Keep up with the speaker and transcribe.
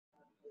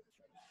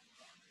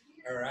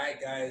All right,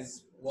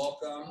 guys,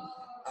 welcome.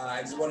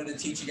 I just wanted to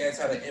teach you guys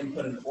how to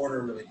input an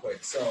order really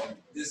quick. So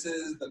this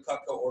is the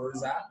Cutco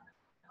Orders App.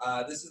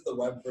 This is the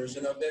web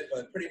version of it,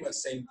 but pretty much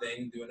same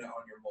thing, doing it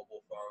on your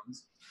mobile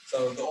phones.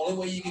 So the only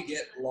way you can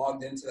get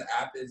logged into the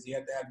app is you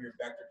have to have your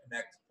Vector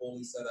Connect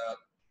fully set up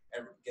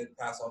and get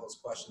past all those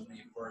questions when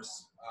you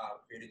first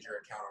created your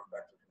account on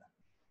Vector Connect.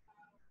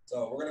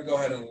 So we're going to go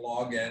ahead and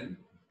log in.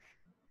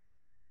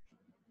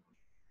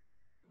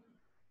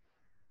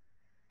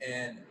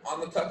 And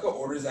on the Cutco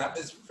Orders app,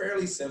 it's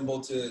fairly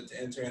simple to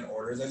enter in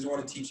orders. I just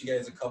want to teach you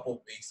guys a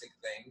couple basic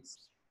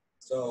things.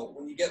 So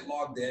when you get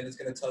logged in, it's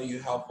going to tell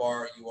you how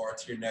far you are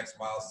to your next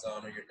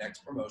milestone or your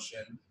next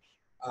promotion.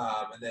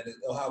 And then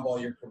it'll have all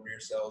your career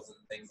sales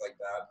and things like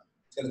that.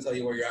 It's going to tell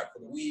you where you're at for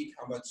the week,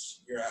 how much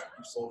you've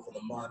sold for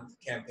the month,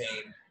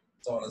 campaign,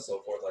 so on and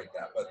so forth like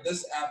that. But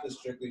this app is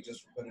strictly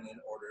just for putting in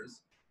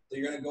orders. So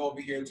you're going to go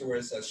over here to where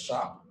it says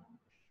shop.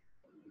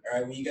 All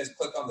right, when you guys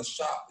click on the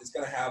shop, it's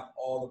going to have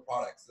all the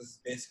products. This is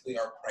basically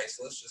our price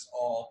list, just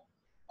all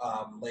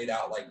laid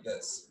out like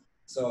this.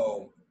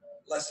 So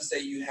let's just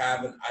say you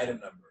have an item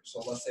number. So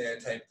let's say I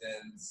typed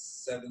in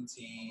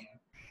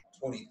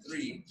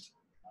 1723.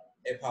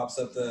 It pops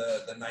up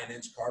the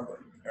 9-inch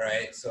carver. All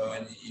right, so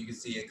and you can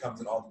see it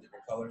comes in all the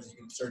different colors. You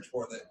can search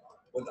for the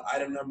with the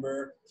item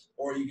number,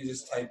 or you can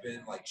just type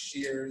in like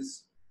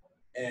shears,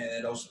 and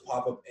it'll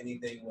pop up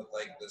anything with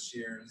like the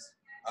shears.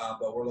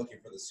 But we're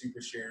looking for the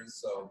super shears,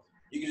 so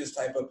you can just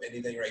type up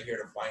anything right here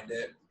to find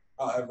it.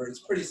 However, it's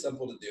pretty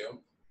simple to do.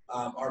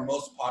 Our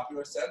most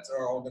popular sets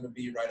are all going to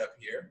be right up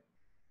here.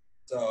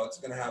 So it's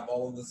going to have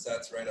all of the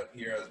sets right up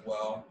here as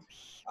well.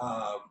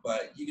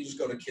 But you can just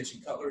go to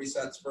kitchen cutlery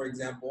sets, for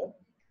example,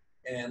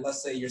 and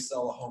let's say you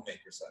sell a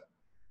homemaker set.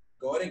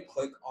 Go ahead and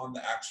click on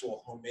the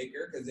actual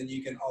homemaker, because then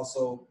you can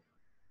also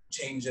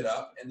change it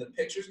up, and the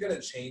picture is going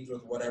to change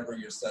with whatever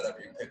your setup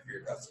you pick for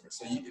your customer.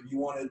 So if you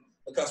wanted,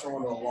 the customer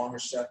wanted a longer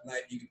chef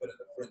knife, you can put a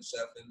French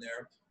chef in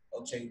there.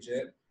 They'll change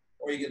it,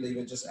 or you can leave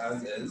it just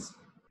as is.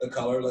 The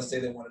color, let's say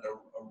they wanted a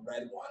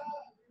red one.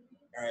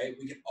 All right,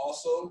 we can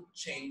also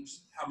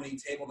change how many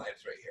table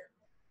knives right here.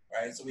 All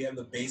right, so we have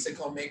the basic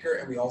homemaker,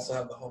 and we also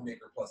have the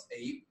homemaker plus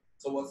 8.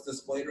 So what's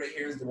displayed right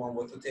here is the one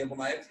with the table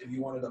knives. If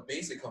you wanted a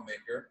basic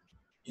homemaker,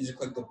 you just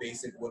click the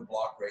basic wood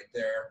block right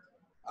there.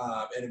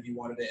 And if you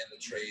wanted it in the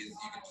trays,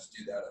 you can just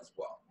do that as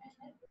well.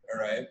 All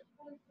right.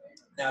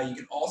 Now you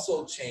can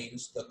also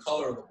change the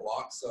color of the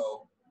block.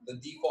 So the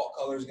default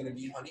color is going to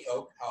be honey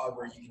oak.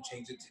 However, you can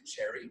change it to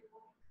cherry.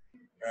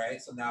 All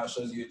right. So now it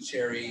shows you a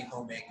cherry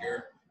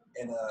homemaker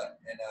and the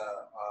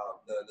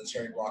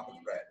cherry block with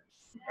red.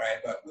 All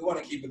right. But we want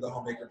to keep it the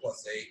homemaker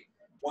plus 8.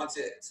 Once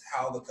it's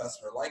how the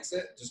customer likes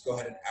it, just go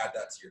ahead and add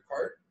that to your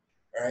cart.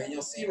 All right. And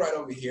you'll see right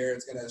over here,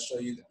 it's going to show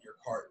you your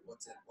cart,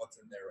 what's in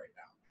there right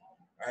now.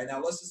 All right,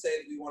 now let's just say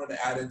that we wanted to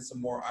add in some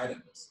more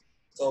items.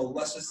 So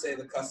let's just say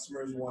the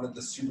customers wanted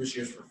the super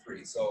shears for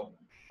free. So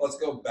let's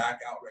go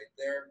back out right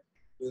there.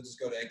 We'll just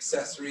go to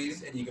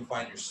accessories, and you can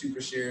find your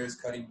super shears,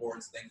 cutting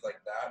boards, things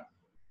like that.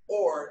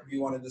 Or if you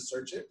wanted to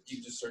search it, you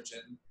can just search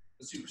in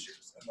the super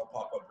shears, and they'll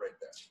pop up right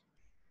there.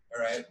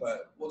 All right,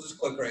 but we'll just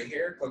click right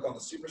here, click on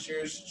the super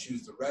shears,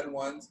 choose the red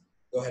ones,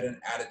 go ahead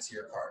and add it to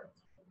your cart.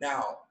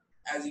 Now,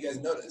 as you guys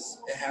notice,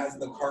 it has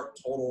the cart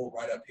total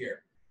right up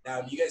here. Now,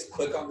 if you guys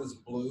click on this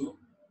blue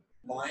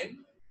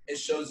line, it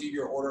shows you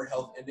your order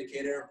health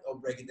indicator. It'll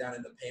break it down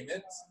into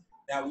payments.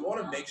 Now we want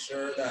to make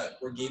sure that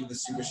we're giving the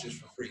super shears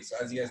for free. So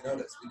as you guys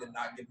noticed, we did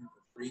not give them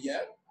for free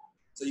yet.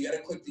 So you got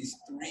to click these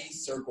 3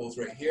 circles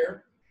right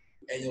here,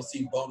 and you'll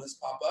see bonus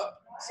pop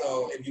up.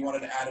 So if you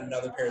wanted to add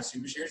another pair of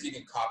super shears, you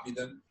can copy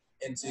them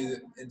into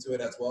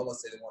it as well.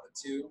 Let's say they wanted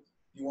 2.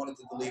 If you wanted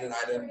to delete an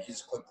item, you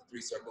just click the 3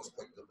 circles,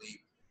 click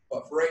delete.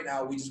 But for right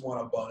now, we just want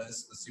a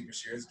bonus, the super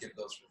shears, give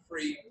those for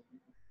free.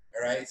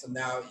 All right, so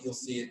now you'll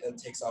see it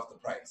takes off the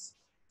price.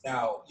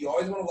 Now, you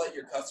always want to let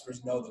your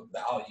customers know the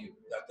value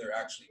that they're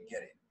actually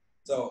getting.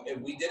 So if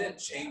we didn't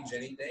change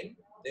anything,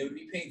 they would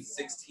be paying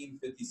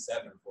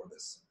 $16.57 for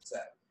this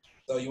set.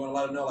 So you want to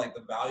let them know like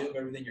the value of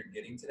everything you're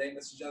getting today,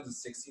 Mr. Jones,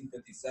 is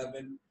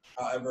 $16.57.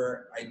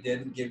 However, I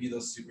did give you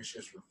those super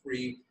shears for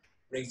free.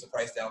 Brings the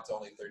price down to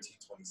only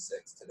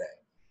 $13.26 today.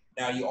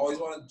 Now, you always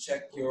want to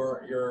check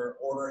your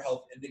order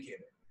health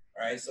indicator.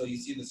 All right, so you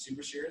see the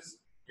super shears,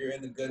 you're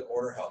in the good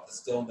order health. It's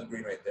still in the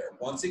green right there.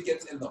 Once it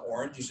gets in the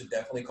orange, you should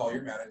definitely call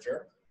your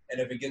manager. And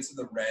if it gets in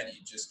the red,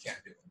 you just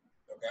can't do it,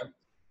 okay?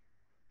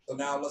 So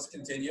now let's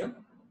continue.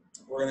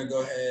 We're gonna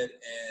go ahead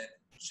and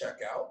check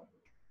out.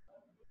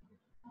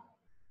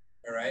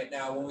 All right,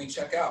 now when we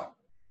check out,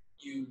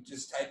 you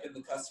just type in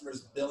the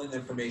customer's billing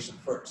information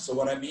first. So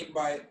what I mean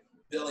by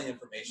billing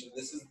information,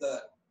 this is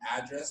the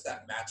address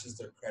that matches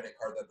their credit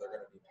card that they're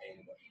gonna be paying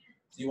with.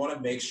 So you want to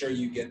make sure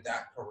you get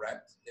that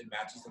correct. It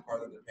matches the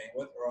card that they're paying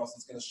with, or else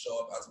it's going to show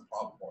up as a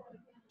problem order.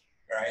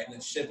 All right, and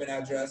then shipping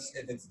address,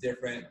 if it's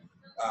different,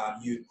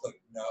 you click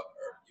no,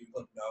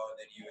 and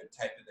then you would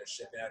type in their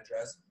shipping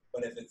address.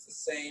 But if it's the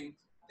same,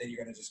 then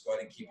you're going to just go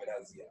ahead and keep it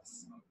as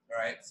yes. All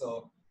right,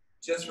 so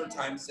just for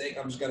time's sake,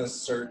 I'm just going to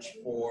search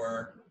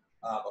for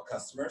a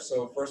customer.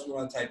 So first we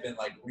want to type in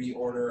like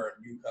reorder or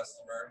new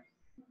customer.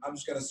 I'm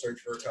just going to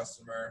search for a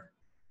customer.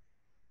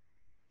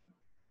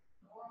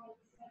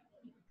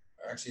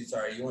 Actually,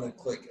 sorry, you want to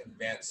click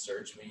advanced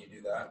search when you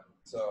do that.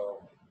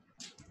 So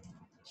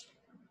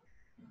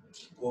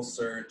we'll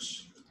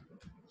search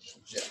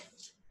Jeff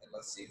and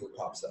let's see who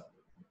pops up.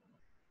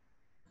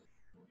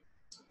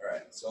 All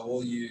right, so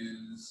we'll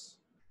use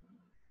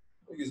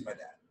my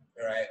dad.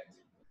 All right.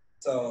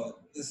 So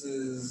this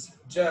is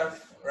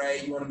Jeff,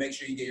 right? You want to make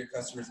sure you get your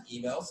customer's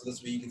email, so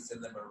this way you can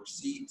send them a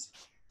receipt.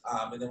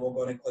 And then we'll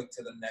go ahead and click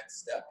to the next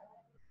step.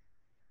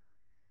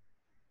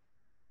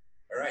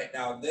 All right,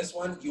 now this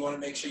one, you want to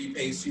make sure you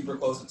pay super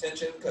close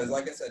attention because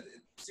like I said,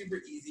 it's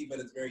super easy, but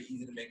it's very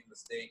easy to make a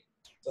mistake.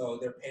 So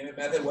their payment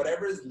method,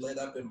 whatever is lit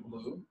up in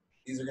blue,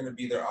 these are going to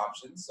be their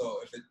options. So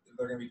if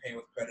they're going to be paying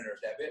with credit or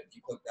debit,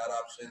 you click that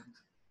option.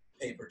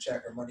 Pay per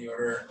check or money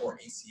order or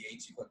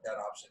ACH, you click that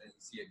option and you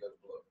see it goes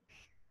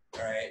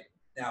blue. All right.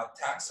 Now,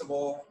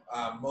 taxable,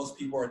 most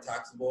people are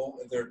taxable.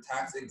 If they're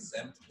tax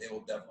exempt, they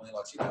will definitely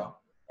let you know.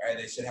 All right.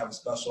 They should have a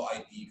special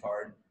ID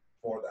card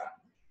for that.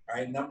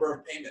 All right. Number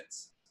of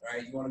payments. All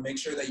right. You want to make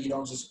sure that you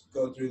don't just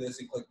go through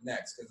this and click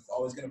next because it's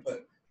always going to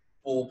put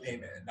full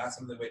payment. And that's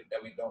something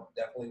that we don't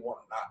definitely want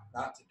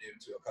not to do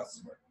to a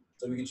customer.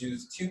 So we can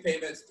choose 2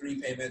 payments,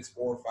 3 payments,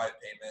 or 5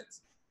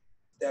 payments.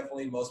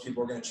 Definitely most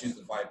people are going to choose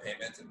the 5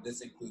 payments, and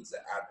this includes the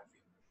admin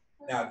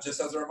fee. Now,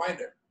 just as a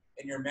reminder,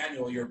 in your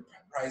manual, your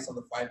price on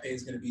the 5 pay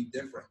is going to be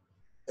different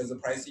because the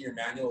price in your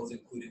manual is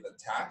including the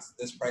tax.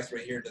 This price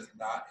right here does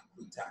not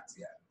include tax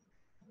yet.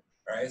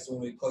 All right, so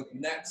when we click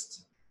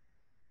next,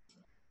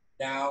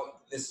 now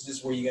this is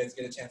just where you guys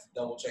get a chance to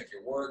double check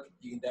your work.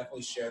 You can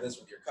definitely share this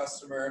with your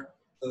customer,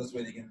 so this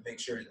way they can make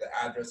sure the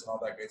address and all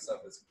that great stuff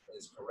is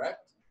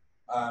correct.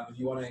 If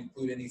you want to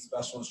include any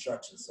special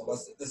instructions. So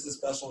this is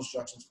special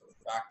instructions for the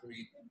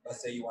factory.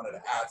 Let's say you wanted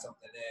to add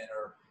something in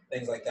or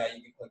things like that,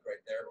 you can click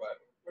right there, but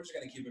we're just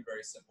going to keep it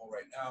very simple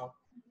right now.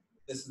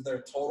 This is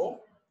their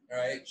total, all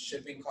right?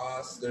 Shipping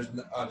costs,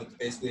 it's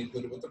basically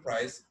included with the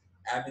price.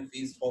 Admin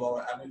fees,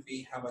 $12 admin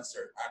fee, how much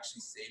they're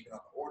actually saving on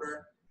the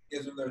order,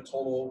 gives them their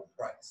total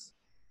price,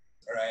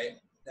 all right?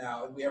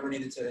 Now, if we ever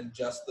needed to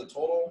adjust the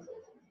total,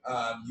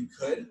 you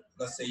could.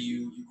 Let's say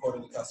you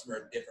quoted the customer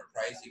a different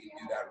price, you can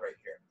do that right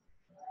here.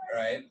 All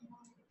right.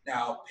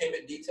 Now,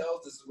 payment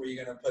details, this is where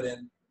you're going to put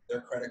in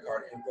their credit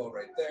card info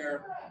right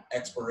there,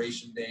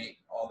 expiration date,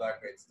 all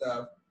that great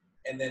stuff.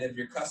 And then if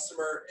your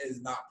customer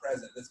is not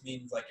present, this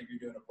means like if you're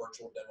doing a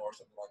virtual demo or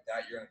something like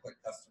that, you're going to click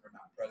customer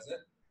not present.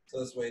 So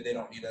this way they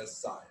don't need a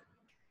sign.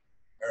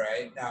 All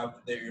right. Now,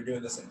 if you're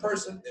doing this in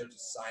person, they'll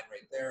just sign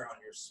right there on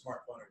your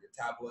smartphone or your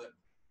tablet.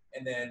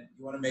 And then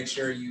you want to make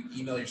sure you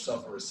email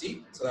yourself a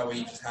receipt. So that way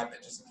you just have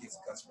it just in case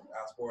the customer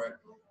asks for it.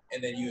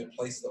 And then you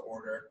place the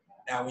order.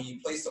 Now, when you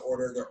place the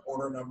order, their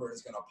order number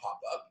is going to pop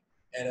up.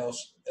 And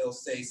it'll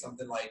say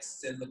something like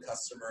send the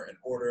customer an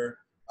order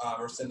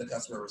or send the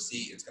customer a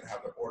receipt. It's going to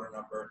have their order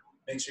number.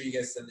 Make sure you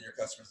guys send your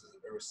customers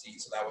a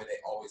receipt so that way they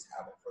always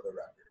have it for the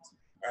records.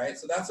 All right.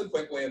 So that's a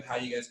quick way of how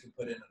you guys can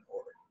put in an